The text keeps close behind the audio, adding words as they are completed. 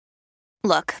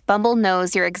Look, Bumble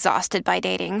knows you're exhausted by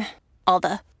dating. All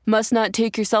the, must not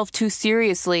take yourself too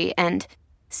seriously, and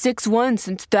 6'1"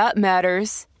 since that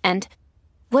matters. And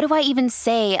what do I even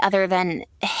say other than,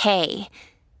 hey?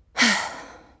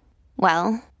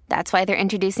 Well, that's why they're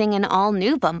introducing an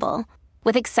all-new Bumble,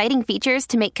 with exciting features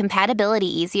to make compatibility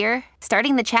easier,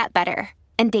 starting the chat better,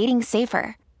 and dating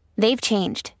safer. They've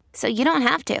changed, so you don't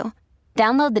have to.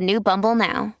 Download the new Bumble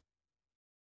now.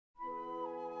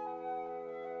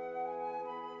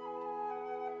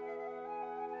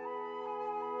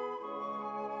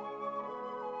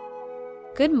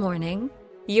 Good morning.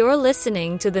 You're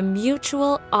listening to the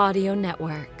Mutual Audio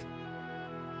Network.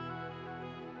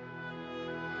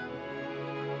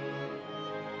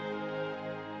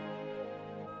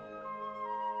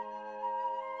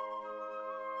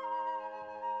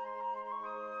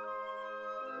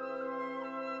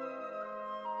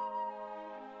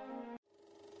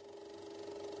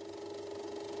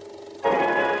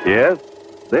 Yes,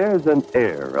 there's an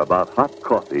air about hot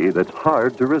coffee that's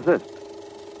hard to resist.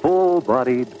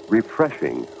 Full-bodied,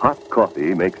 refreshing hot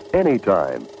coffee makes any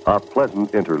time a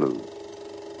pleasant interlude.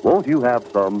 Won't you have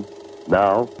some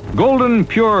now? Golden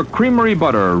Pure Creamery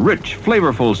Butter, rich,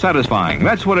 flavorful, satisfying.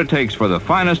 That's what it takes for the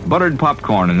finest buttered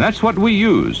popcorn, and that's what we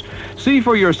use. See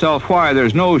for yourself why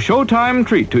there's no Showtime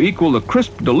treat to equal the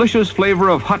crisp, delicious flavor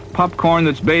of hot popcorn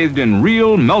that's bathed in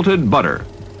real melted butter.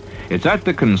 It's at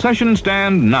the concession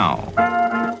stand now.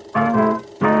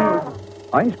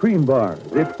 Ice cream bars.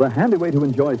 It's the handy way to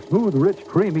enjoy smooth, rich,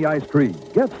 creamy ice cream.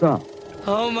 Get some.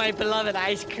 Oh, my beloved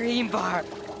ice cream bar.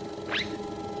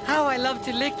 How I love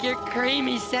to lick your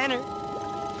creamy center.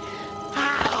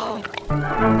 Ow!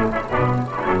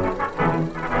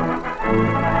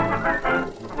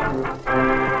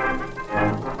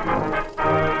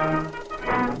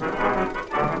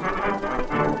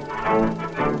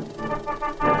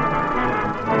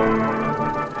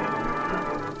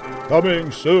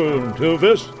 Coming soon to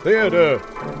this theater.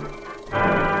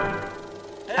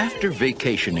 After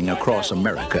vacationing across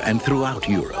America and throughout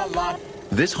Europe,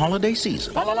 this holiday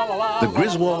season, the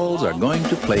Griswolds are going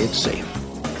to play it safe.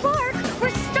 Clark,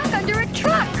 we're stuck under a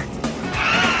truck.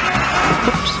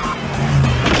 Oops.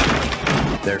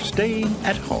 They're staying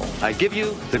at home. I give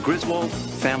you the Griswold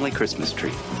family Christmas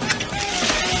tree.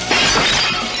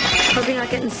 Hope you're not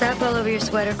getting sap all over your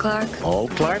sweater, Clark. All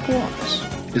Clark wants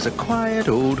is a quiet,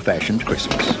 old-fashioned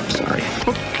Christmas. Sorry.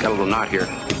 Got a little knot here.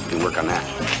 Can work on that.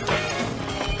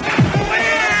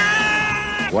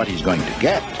 What he's going to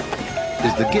get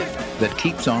is the gift that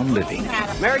keeps on living.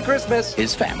 Merry Christmas.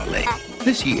 His family.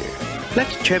 This year, let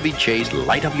Chevy Chase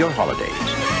light up your holidays.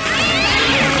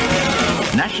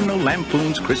 National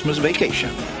Lampoon's Christmas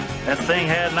Vacation. That thing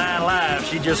had 9 lives.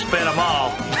 She just spent them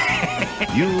all.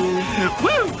 You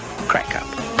woo, crack up.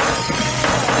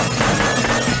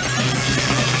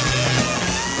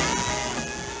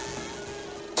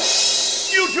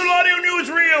 Mutual Audio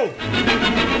Newsreel.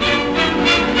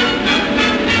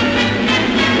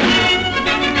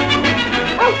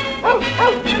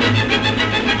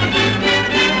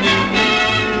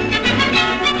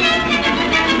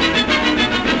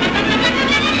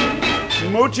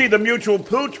 Moochie the Mutual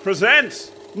Pooch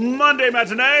presents Monday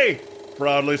Matinee,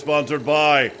 proudly sponsored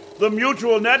by the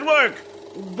Mutual Network.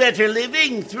 Better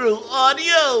living through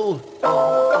audio.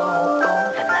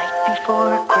 The night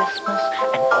before Christmas,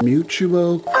 and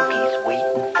Mutual cookies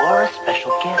waiting for a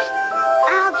special guest.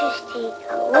 I'll just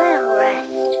take a little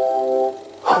rest.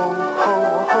 Ho,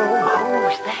 ho, ho,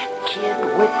 who's that kid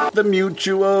with the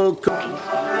Mutual cookies?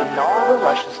 Eating all the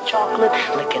luscious chocolate,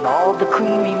 licking all the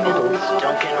creamy middles,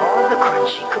 dunking all the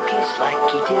crunchy cookies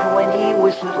like he did when he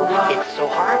was little. It's so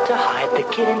hard to hide the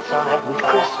kid inside with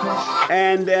Christmas.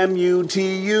 And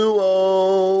MUTUO.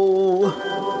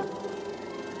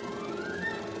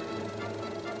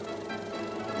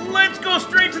 Let's go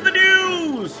straight to the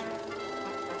news!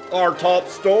 Our top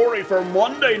story for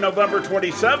Monday, November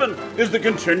 27th is the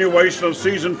continuation of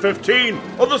Season 15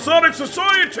 of the Sonic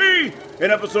Society.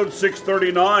 In episode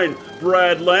 639,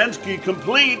 Brad Lansky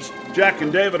completes. Jack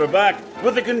and David are back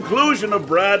with the conclusion of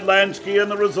Brad Lansky and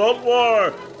the Result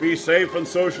War. Be safe and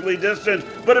socially distant,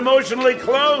 but emotionally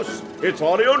close. It's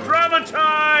audio drama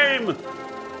time!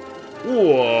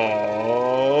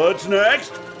 What's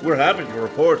next? We're happy to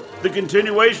report the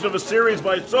continuation of a series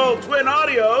by Soul Twin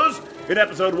Audios. In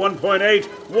episode 1.8,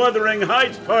 Wuthering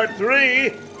Heights Part 3,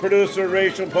 producer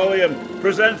Rachel Pulliam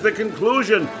presents the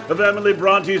conclusion of Emily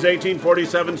Bronte's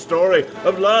 1847 story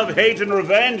of love, hate, and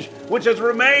revenge, which has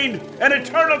remained an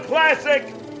eternal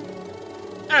classic.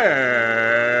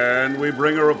 And we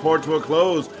bring a report to a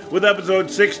close with episode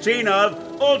 16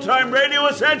 of Old Time Radio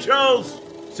Essentials.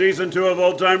 Season 2 of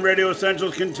Old Time Radio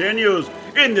Essentials continues.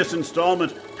 In this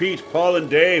installment, Pete, Paul, and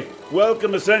Dave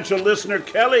welcome Essential listener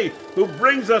Kelly, who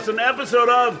brings us an episode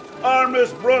of Our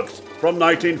Miss Brooks from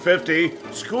 1950,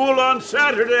 School on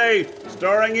Saturday,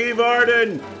 starring Eve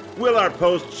Arden. Will our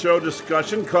post-show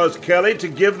discussion cause Kelly to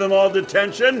give them all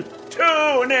detention?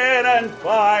 Tune in and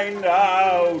find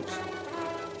out.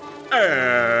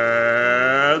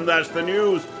 And that's the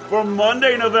news for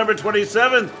Monday, November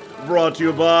 27th, brought to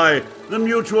you by the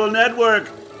Mutual Network.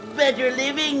 Better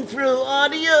living through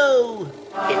audio.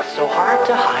 It's so hard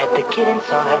to hide the kid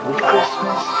inside with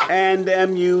Christmas. And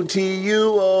MUTUO.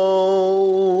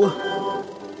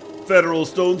 Federal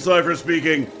Stone Cipher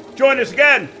speaking. Join us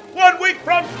again 1 week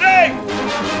from today.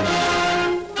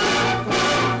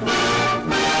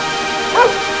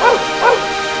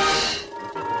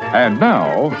 And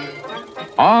now,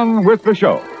 on with the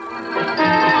show.